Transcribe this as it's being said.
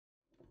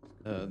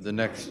The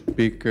next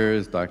speaker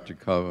is Dr.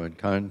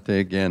 CAVALCANTE,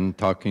 again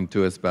talking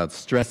to us about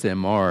stress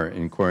MR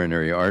in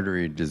coronary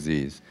artery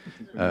disease.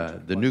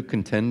 The new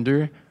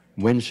Contender,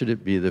 when should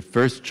it be the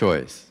first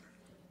choice?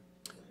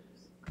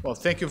 Well,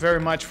 thank you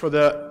very much for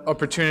the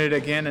opportunity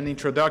again and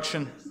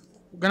introduction.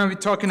 We're going to be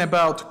talking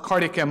about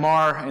cardiac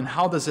MR and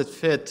how does it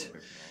fit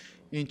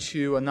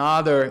into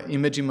another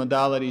imaging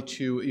modality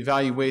to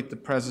evaluate the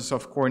presence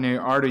of coronary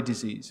artery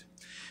disease.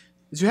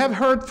 As you have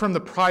heard from the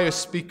prior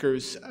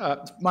speakers,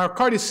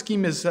 myocardial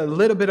ischemia is a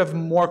little bit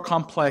more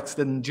complex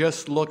than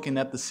just looking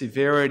at the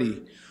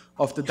severity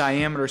of the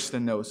diameter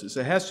stenosis.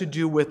 It has to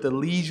do with the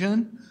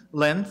lesion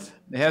length,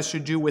 it has to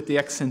do with the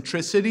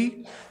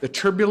eccentricity, the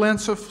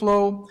turbulence of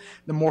flow,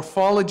 the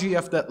morphology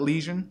of that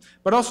lesion,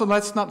 but also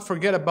let's not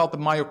forget about the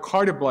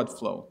myocardial blood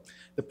flow,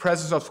 the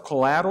presence of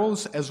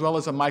collaterals as well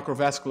as a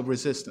microvascular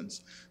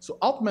resistance. So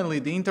ultimately,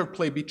 the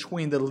interplay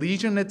between the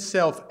lesion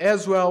itself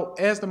as well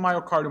as the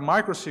myocardial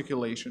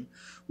microcirculation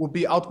will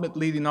be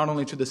ultimately leading not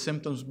only to the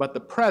symptoms but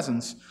the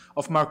presence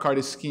of myocardial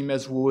ischemia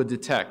as we would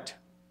detect.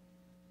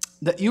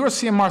 The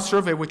EuroCMR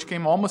survey, which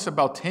came almost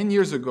about 10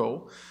 years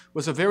ago,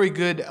 was a very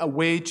good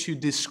way to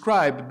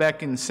describe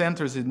back in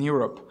centers in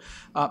Europe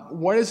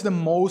what is the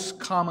most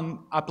common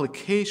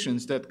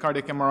applications that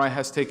cardiac MRI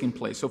has taken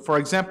place. So for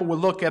example, we'll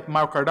look at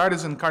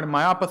myocarditis and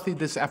cardiomyopathy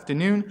this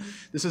afternoon.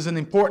 This is an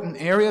important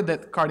area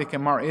that cardiac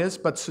MR is,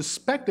 but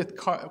suspected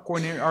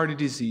coronary artery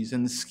disease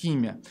and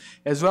ischemia,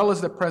 as well as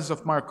the presence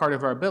of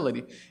myocardial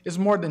variability, is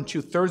more than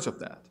 2/3 of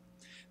that.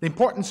 The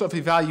importance of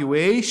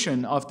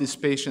evaluation of these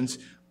patients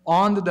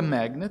on the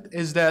magnet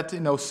is that,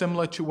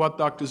 similar to what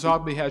Dr.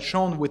 Zoghbi has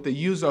shown with the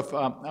use of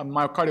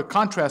myocardial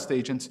contrast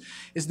agents,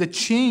 is the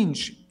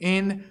change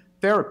in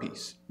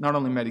therapies, not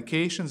only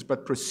medications,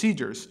 but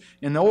procedures,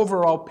 and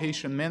overall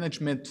patient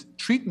management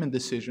treatment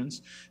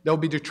decisions that will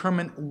be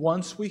determined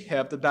once we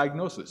have the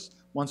diagnosis.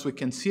 Once we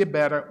can see it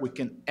better, we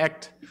can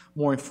act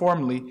more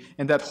informedly,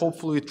 and that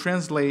hopefully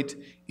translate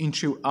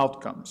into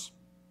outcomes.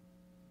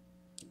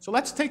 So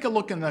let's take a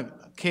look in the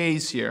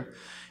case here.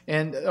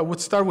 And I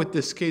would start with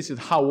this case of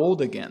how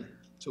old again.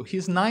 So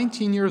he's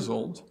 19 years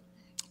old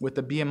with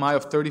a BMI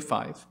of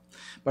 35,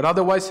 but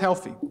otherwise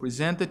healthy,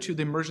 presented to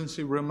the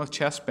emergency room of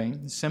chest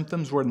pain. His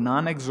symptoms were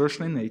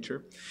non-exertional in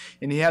nature,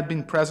 and he had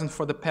been present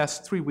for the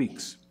past 3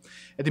 weeks.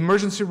 At the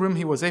emergency room,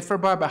 he was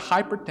afibrotic but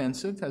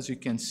hypertensive, as you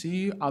can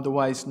see,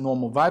 otherwise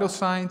normal vital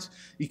signs.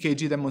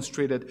 EKG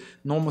demonstrated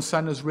normal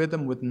sinus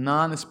rhythm with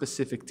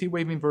non-specific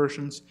T-wave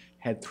inversions,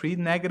 had 3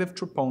 negative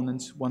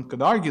troponins. One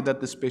could argue that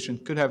this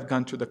patient could have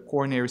gone to the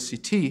coronary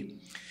CT,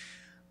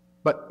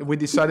 but we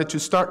decided to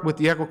start with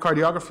the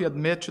echocardiography,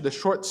 admit to the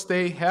short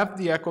stay, have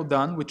the echo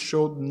done, which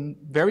showed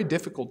very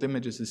difficult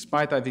images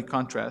despite IV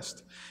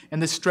contrast,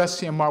 and the stress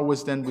CMR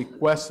was then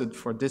requested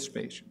for this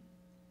patient.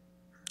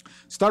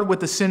 Start with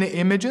the cine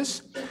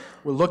images.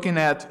 We're looking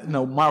at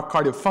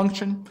myocardial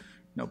function.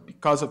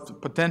 Because of the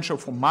potential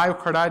for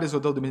myocarditis,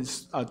 although the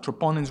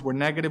troponins were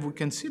negative, we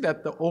can see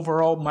that the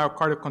overall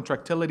myocardial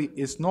contractility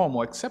is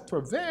normal, except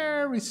for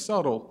very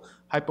subtle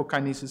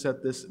hypokinesis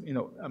at this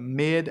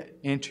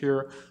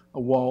mid-anterior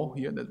wall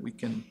here that we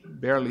can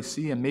barely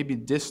see, and maybe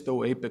distal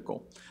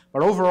apical.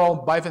 But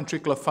overall,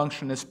 biventricular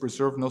function is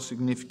preserved, no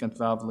significant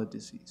valvular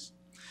disease.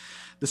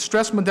 The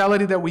stress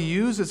modality that we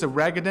use is a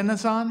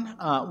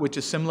regadenoson, which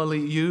is similarly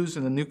used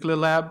in the nuclear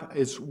lab.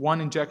 It's one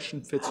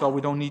injection fits all.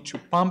 We don't need to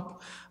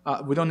pump.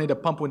 We don't need a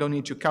pump. We don't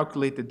need to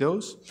calculate the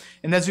dose.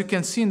 And as you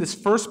can see in this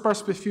first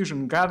pulse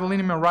perfusion,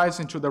 gadolinium arrives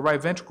into the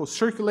right ventricle,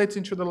 circulates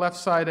into the left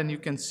side, and you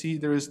can see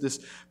there is this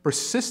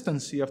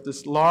persistency of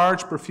this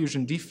large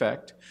perfusion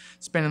defect,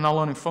 spanning not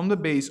only from the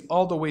base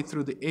all the way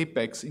through the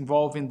apex,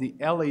 involving the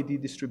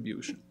LAD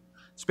distribution.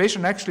 This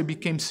patient actually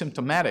became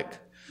symptomatic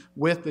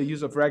with the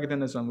use of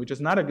regadenoson, which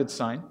is not a good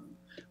sign.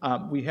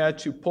 We had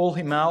to pull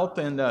him out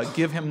and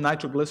give him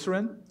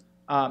nitroglycerin.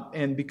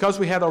 And because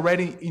we had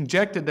already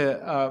injected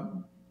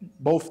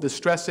both the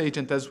stress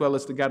agent as well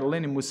as the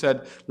gadolinium, we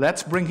said,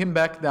 let's bring him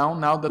back down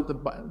now that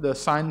the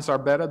signs are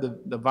better,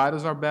 the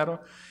vitals are better,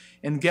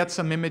 and get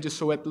some images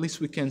so at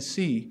least we can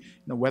see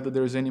whether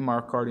there's any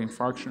myocardial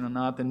infarction or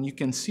not. And you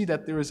can see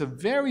that there is a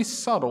very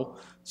subtle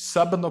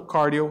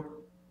subendocardial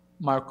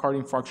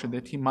myocardial infarction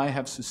that he might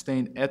have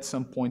sustained at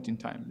some point in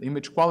time. The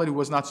image quality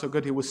was not so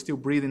good. He was still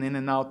breathing in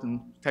and out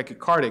and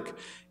tachycardic,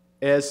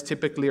 as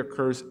typically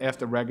occurs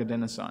after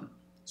regadenoson.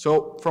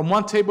 So from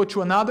one table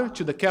to another,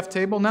 to the CAF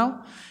table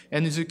now,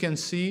 and as you can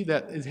see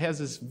that it has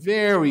this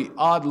very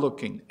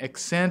odd-looking,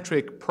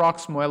 eccentric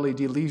proximal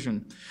LAD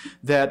lesion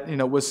that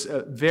was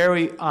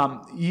very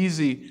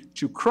easy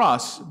to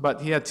cross,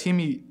 but he had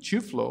TIMI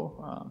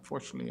flow.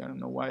 Unfortunately, I don't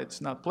know why it's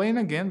not playing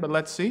again, but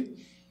let's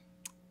see.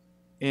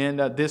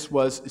 And this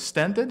was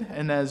stented,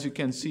 and as you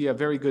can see,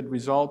 very good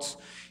results.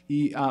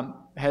 He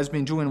has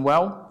been doing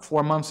well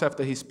 4 months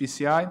after his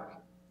PCI.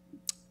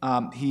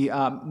 He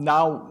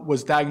now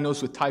was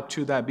diagnosed with type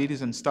 2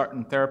 diabetes and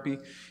starting therapy,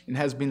 and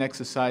has been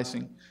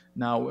exercising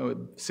now, a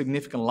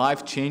significant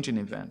life-changing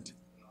event.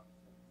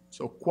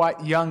 So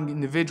quite young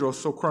individual,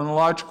 so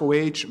chronological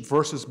age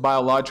versus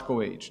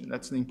biological age. And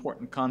that's an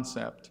important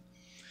concept.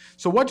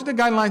 So what do the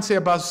guidelines say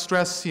about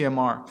stress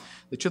CMR?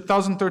 The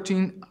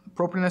 2013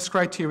 appropriateness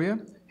criteria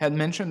had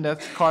mentioned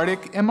that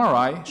cardiac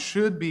MRI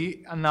should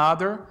be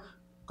another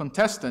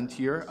contestant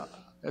here,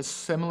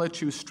 similar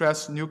to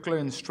stress nuclear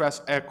and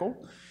stress echo,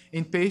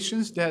 in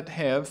patients that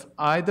have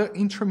either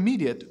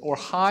intermediate or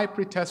high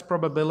pretest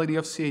probability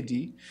of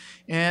CAD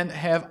and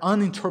have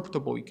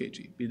uninterpretable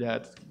EKG, be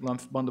that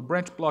left bundle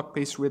branch block,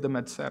 pace rhythm,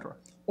 etc.,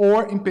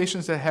 or in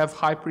patients that have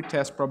high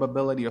pretest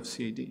probability of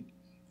CAD.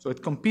 So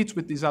it competes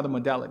with these other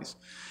modalities.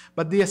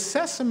 But the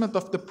assessment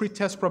of the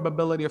pretest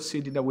probability of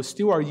CAD that we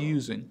still are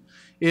using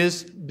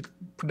is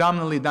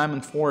predominantly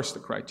Diamond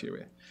Forrester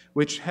criteria,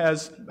 which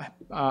has,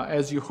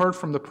 as you heard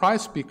from the prior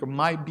speaker,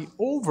 might be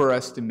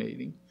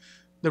overestimating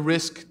the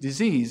risk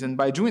disease. And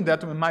by doing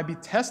that, we might be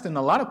testing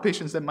a lot of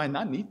patients that might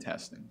not need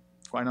testing,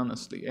 quite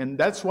honestly. And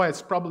that's why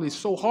it's probably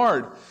so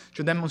hard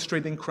to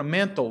demonstrate the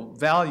incremental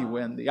value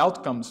and the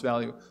outcomes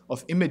value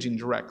of imaging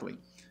directly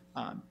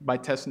by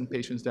testing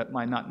patients that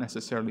might not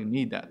necessarily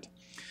need that.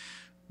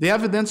 The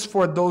evidence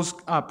for those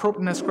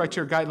appropriateness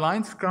criteria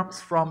guidelines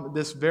comes from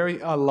this very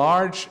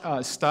large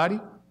study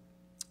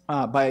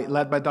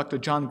led by Dr.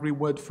 John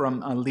Greenwood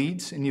from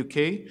Leeds in UK.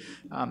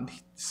 The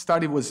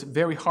study was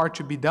very hard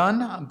to be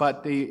done,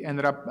 but they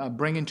ended up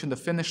bringing to the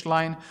finish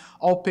line.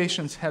 All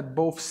patients had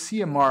both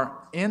CMR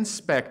and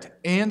SPECT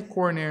and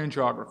coronary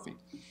angiography.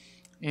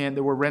 And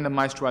they were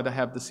randomized to either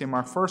have the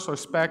CMR first or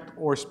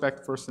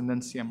SPECT first and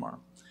then CMR.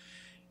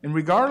 And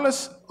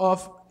regardless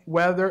of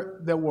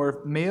whether there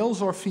were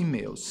males or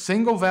females,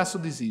 single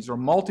vessel disease or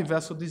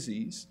multi-vessel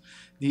disease,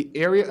 the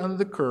area under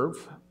the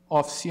curve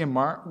of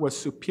CMR was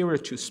superior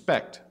to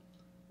SPECT.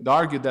 I'd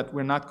argue that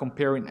we're not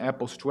comparing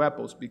apples to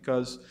apples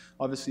because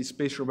obviously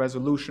spatial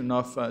resolution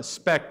of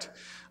SPECT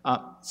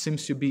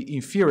seems to be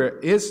inferior,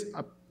 is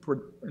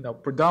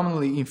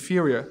predominantly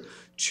inferior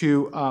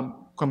to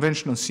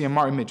conventional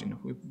CMR imaging. It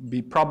would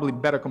be probably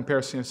better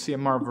comparison of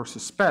CMR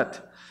versus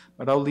SPECT,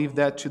 but I'll leave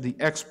that to the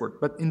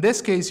expert. But in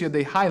this case here,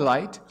 they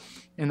highlight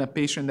in a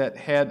patient that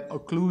had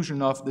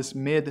occlusion of this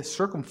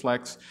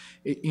mid-circumflex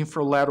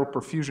infralateral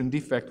perfusion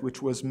defect,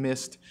 which was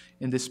missed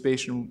in this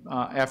patient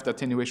after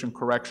attenuation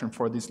correction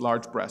for these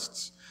large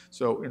breasts.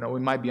 So, we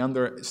might be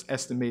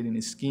underestimating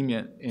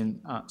ischemia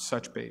in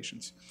such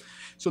patients.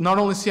 So not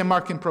only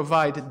CMR can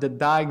provide the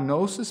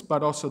diagnosis,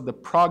 but also the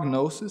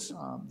prognosis.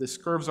 These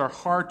curves are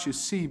hard to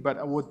see, but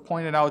I would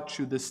point it out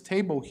to this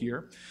table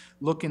here,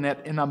 looking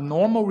at an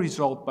abnormal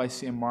result by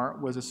CMR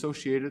was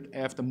associated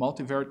after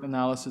multivariate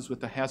analysis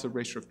with a hazard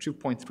ratio of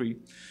 2.3,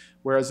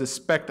 whereas the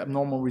SPECT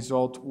abnormal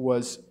result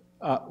was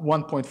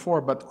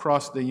 1.4, but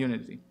crossed the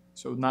unity,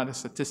 so not as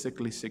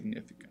statistically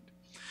significant.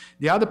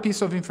 The other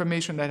piece of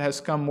information that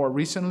has come more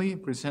recently,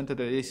 presented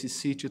at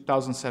ACC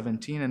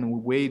 2017, and we're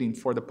waiting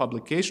for the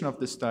publication of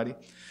this study,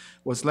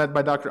 was led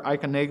by Dr.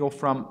 Eichenagel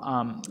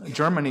from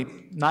Germany,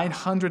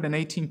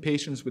 918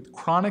 patients with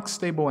chronic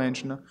stable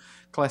angina,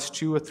 class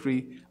 2 or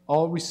 3,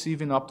 all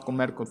receiving optical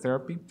medical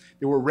therapy.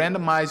 They were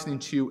randomized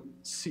into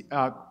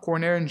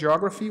coronary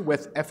angiography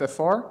with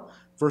FFR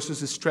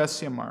versus a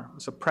stress CMR.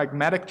 It's a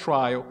pragmatic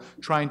trial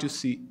trying to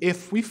see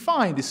if we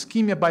find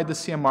ischemia by the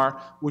CMR,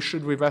 we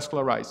should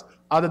revascularize.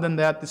 Other than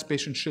that, this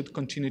patient should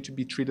continue to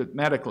be treated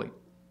medically.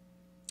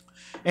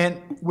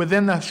 And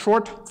within a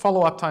short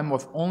follow-up time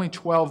of only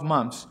 12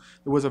 months,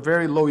 there was a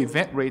very low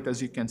event rate,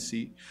 as you can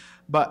see,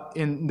 but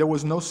there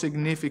was no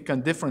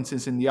significant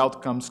differences in the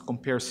outcomes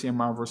compared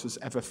CMR versus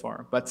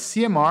FFR. But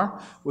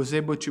CMR was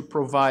able to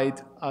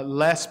provide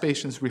less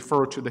patients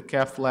referred to the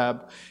cath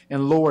lab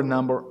and lower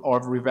number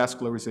of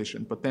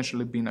revascularization,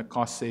 potentially being a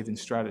cost-saving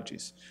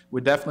strategies.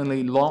 We're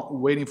definitely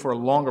waiting for a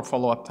longer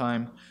follow-up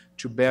time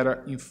to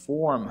better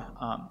inform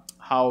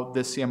how the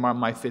CMR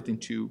might fit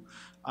into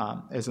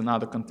as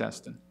another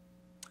contestant.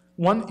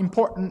 One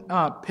important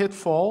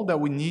pitfall that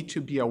we need to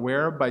be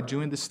aware of by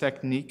doing this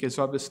technique is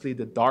obviously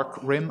the dark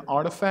rim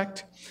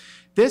artifact.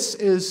 This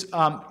is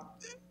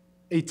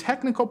a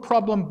technical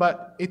problem,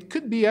 but it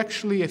could be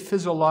actually a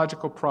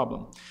physiological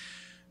problem.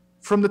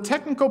 From the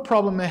technical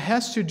problem, it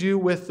has to do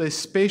with the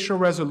spatial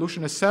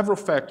resolution of several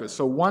factors.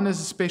 So one is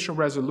the spatial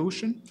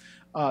resolution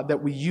that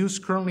we use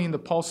currently in the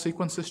pulse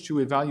sequences to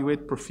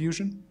evaluate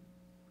perfusion.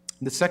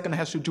 The second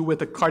has to do with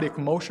the cardiac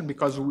motion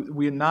because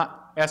we are not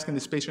asking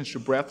these patients to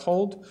breath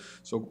hold.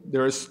 So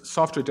there is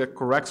software that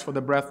corrects for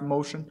the breath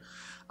motion.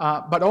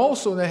 But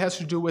also that has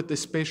to do with the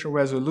spatial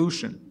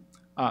resolution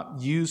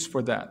used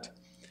for that.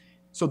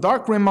 So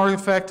dark rim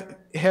artifact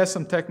has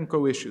some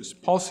technical issues.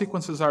 Pulse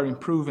sequences are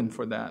improving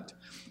for that.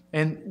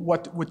 And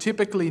what we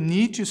typically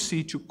need to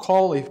see to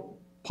call a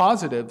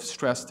positive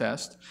stress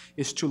test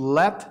is to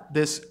let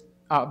this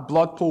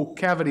blood pool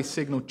cavity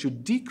signal to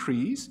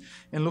decrease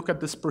and look at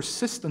this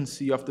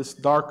persistency of this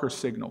darker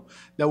signal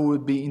that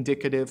would be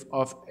indicative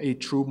of a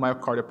true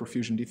myocardial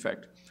perfusion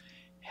defect.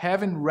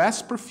 Having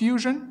rest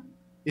perfusion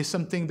is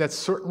something that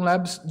certain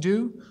labs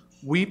do.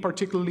 We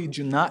particularly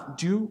do not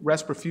do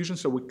rest perfusion,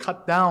 so we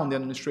cut down the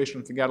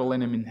administration of the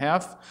gadolinium in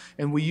half,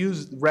 and we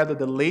use rather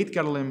the late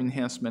gadolinium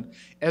enhancement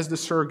as the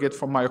surrogate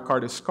for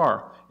myocardial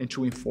scar and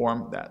to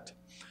inform that.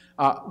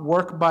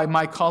 Work by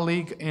my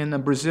colleague in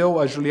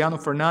Brazil, Juliano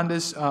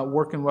Fernandes,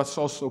 working with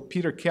also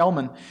Peter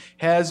Kelman,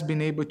 has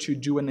been able to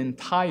do an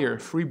entire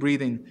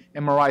free-breathing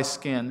MRI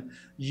scan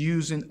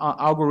using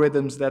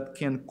algorithms that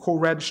can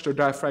co-register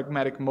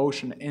diaphragmatic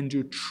motion and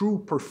do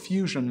true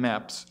perfusion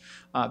maps.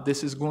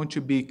 This is going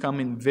to be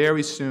coming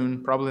very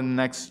soon, probably in the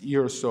next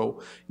year or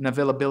so, in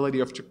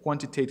availability of to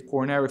quantitate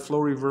coronary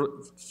flow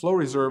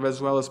reserve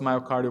as well as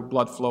myocardial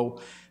blood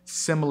flow,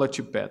 similar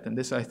to PET. And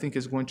this, I think,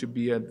 is going to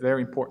be a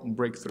very important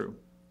breakthrough.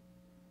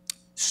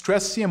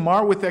 Stress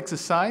CMR with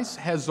exercise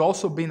has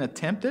also been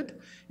attempted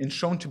and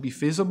shown to be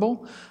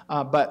feasible,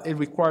 but it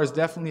requires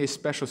definitely a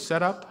special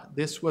setup.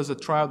 This was a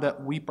trial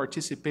that we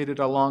participated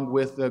along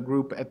with the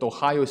group at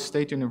Ohio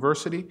State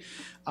University.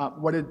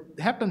 What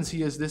happens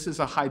here is this is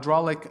a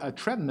hydraulic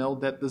treadmill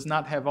that does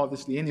not have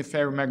obviously any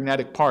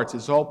ferromagnetic parts.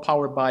 It's all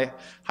powered by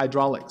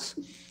hydraulics.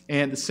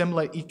 And the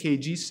similar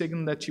EKG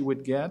signal that you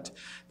would get,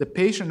 the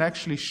patient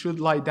actually should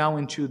lie down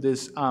into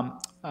this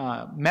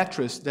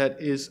mattress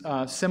that is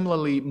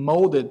similarly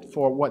molded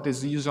for what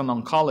is used on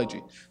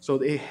oncology. So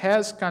it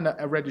has kind of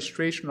a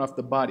registration of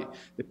the body.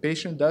 The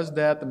patient does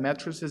that, the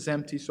mattress is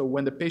empty, so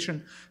when the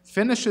patient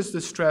finishes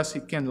the stress, he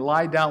can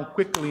lie down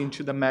quickly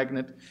into the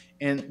magnet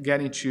and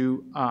get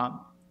into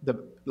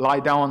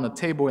lie down on the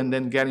table and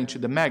then get into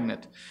the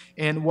magnet.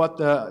 And what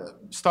the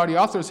study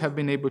authors have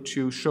been able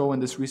to show in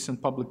this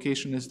recent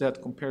publication is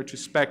that compared to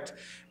SPECT,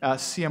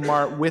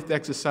 CMR with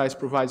exercise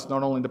provides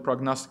not only the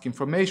prognostic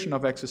information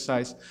of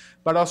exercise,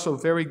 but also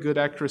very good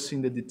accuracy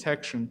in the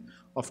detection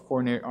of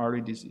coronary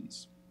artery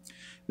disease.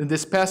 In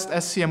this past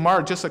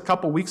SCMR, just a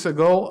couple weeks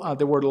ago,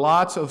 there were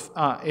lots of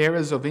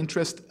areas of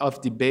interest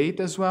of debate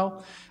as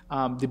well.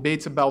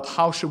 Debates about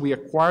how should we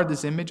acquire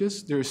these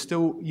images. There is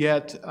still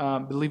yet,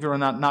 believe it or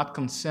not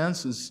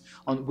consensus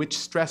on which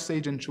stress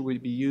agent should we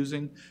be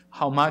using,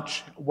 how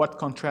much, what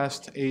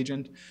contrast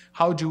agent,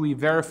 how do we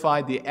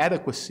verify the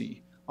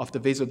adequacy of the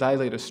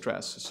vasodilator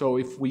stress. So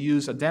if we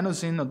use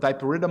adenosine or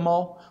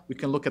dipyridamole, we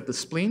can look at the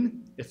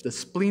spleen. If the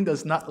spleen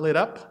does not lit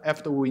up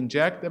after we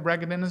inject the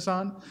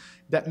regadenoson,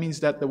 that means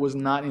that there was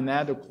not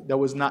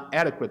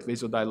adequate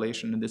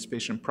vasodilation, and this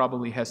patient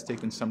probably has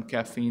taken some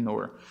caffeine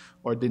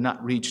or did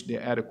not reach the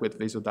adequate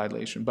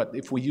vasodilation. But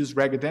if we use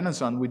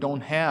regadenoson, we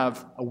don't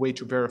have a way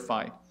to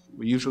verify.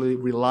 We usually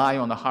rely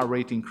on the heart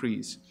rate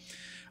increase.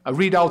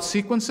 Readout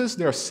sequences,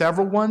 there are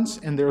several ones,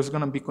 and there's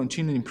going to be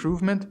continued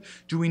improvement.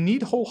 Do we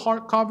need whole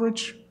heart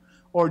coverage,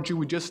 or do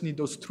we just need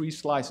those three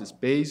slices,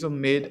 basal,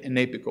 mid, and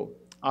apical?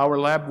 Our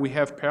lab, we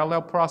have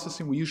parallel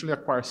processing. We usually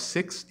acquire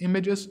 6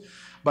 images,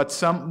 but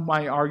some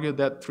might argue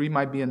that 3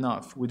 might be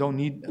enough. We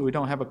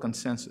don't have a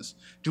consensus.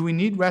 Do we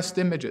need rest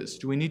images?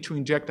 Do we need to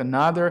inject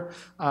another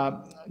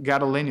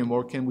gadolinium,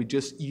 or can we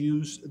just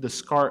use the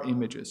scar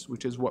images,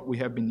 which is what we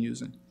have been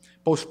using?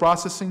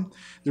 Post-processing,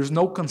 there's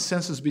no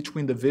consensus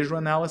between the visual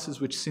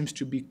analysis, which seems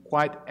to be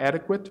quite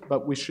adequate,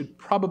 but we should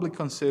probably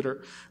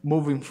consider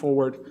moving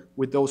forward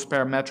with those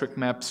parametric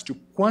maps to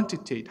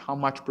quantitate how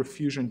much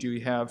perfusion do we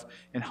have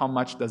and how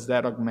much does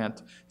that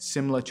augment,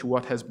 similar to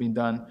what has been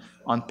done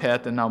on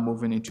PET and now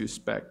moving into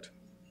SPECT.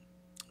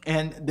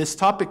 And this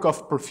topic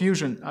of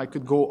perfusion, I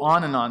could go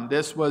on and on.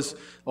 This was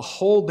a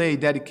whole day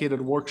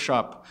dedicated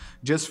workshop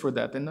just for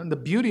that. And then the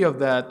beauty of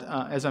that,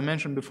 as I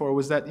mentioned before,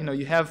 was that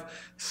you have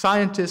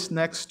scientists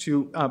next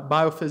to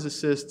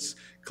biophysicists,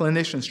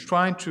 clinicians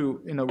trying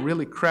to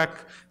really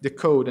crack the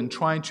code and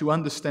trying to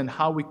understand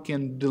how we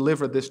can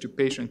deliver this to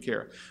patient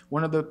care.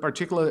 One of the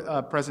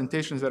particular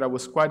presentations that I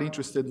was quite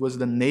interested was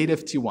the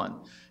native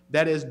T1.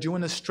 That is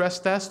doing a stress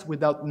test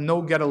without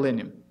no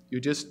gadolinium. You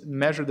just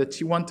measure the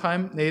T1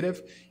 time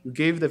native, you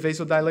gave the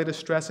vasodilator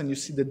stress, and you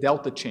see the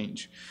delta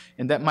change.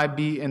 And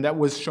that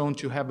was shown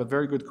to have a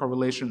very good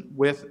correlation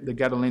with the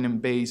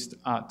gadolinium-based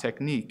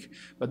technique.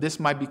 But this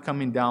might be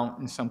coming down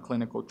in some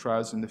clinical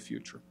trials in the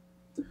future.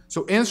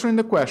 So answering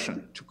the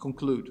question, to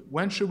conclude,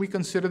 when should we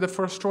consider the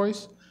first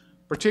choice?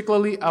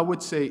 Particularly, I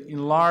would say,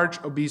 in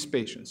large obese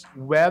patients,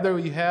 whether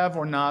you have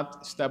or not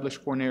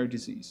established coronary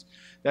disease.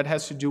 That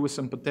has to do with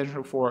some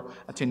potential for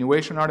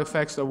attenuation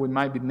artifacts that we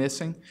might be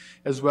missing,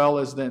 as well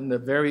as then the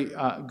very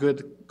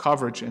good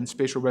coverage and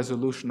spatial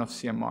resolution of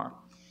CMR.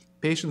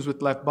 Patients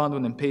with left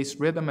bundle and paced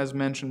rhythm, as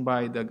mentioned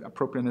by the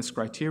appropriateness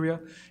criteria.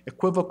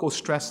 Equivocal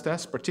stress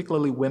tests,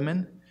 particularly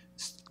women.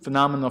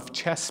 Phenomenon of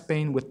chest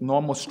pain with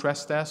normal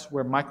stress tests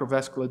where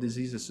microvascular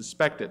disease is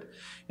suspected.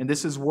 And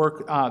this is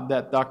work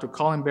that Dr.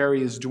 Colin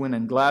Berry is doing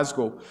in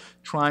Glasgow,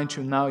 trying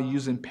to now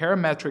using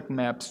parametric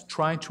maps,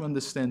 trying to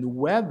understand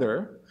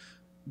whether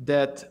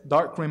that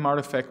dark rim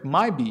artifact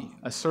might be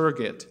a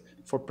surrogate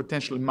for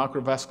potentially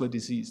microvascular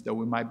disease, that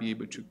we might be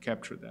able to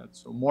capture that.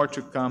 So more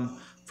to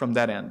come from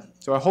that end.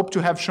 So I hope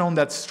to have shown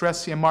that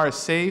stress CMR is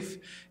safe.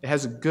 It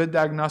has a good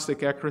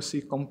diagnostic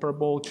accuracy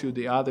comparable to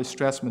the other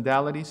stress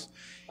modalities.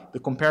 The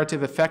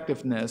comparative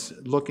effectiveness,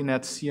 looking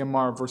at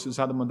CMR versus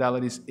other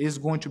modalities, is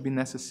going to be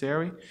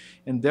necessary,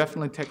 and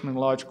definitely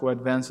technological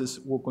advances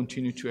will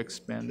continue to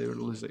expand the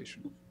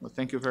utilization. Well,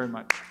 thank you very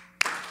much.